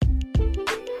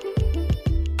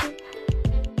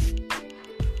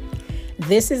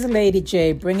This is Lady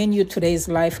J bringing you today's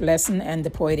life lesson and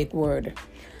the poetic word.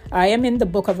 I am in the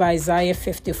book of Isaiah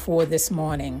 54 this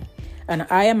morning, and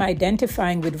I am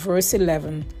identifying with verse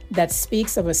 11 that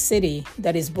speaks of a city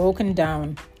that is broken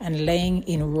down and laying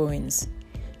in ruins.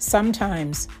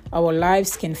 Sometimes our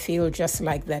lives can feel just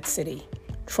like that city,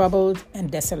 troubled and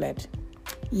desolate.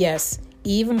 Yes,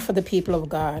 even for the people of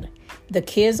God, the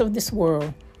cares of this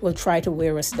world will try to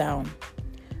wear us down.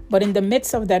 But in the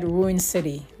midst of that ruined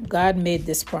city, God made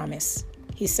this promise.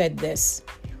 He said this,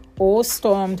 "O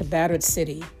stormed, battered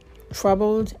city,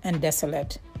 troubled and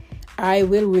desolate, I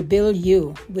will rebuild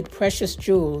you with precious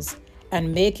jewels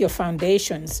and make your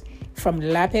foundations from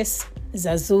lapis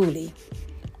lazuli.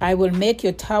 I will make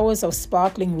your towers of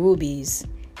sparkling rubies,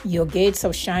 your gates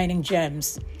of shining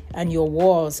gems, and your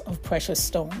walls of precious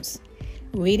stones."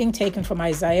 Reading taken from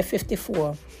Isaiah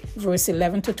 54, verse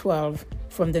 11 to 12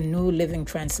 from the New Living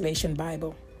Translation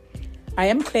Bible. I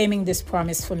am claiming this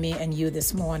promise for me and you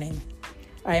this morning.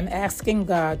 I am asking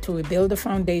God to rebuild the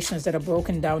foundations that are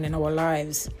broken down in our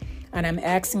lives, and I'm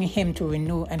asking Him to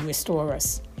renew and restore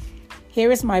us.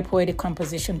 Here is my poetic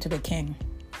composition to the King.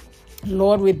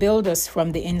 Lord, rebuild us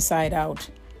from the inside out,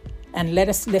 and let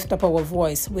us lift up our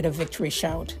voice with a victory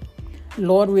shout.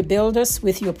 Lord, rebuild us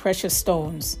with your precious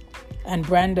stones, and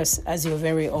brand us as your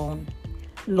very own.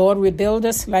 Lord, rebuild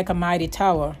us like a mighty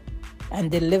tower, and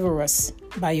deliver us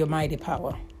by your mighty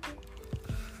power.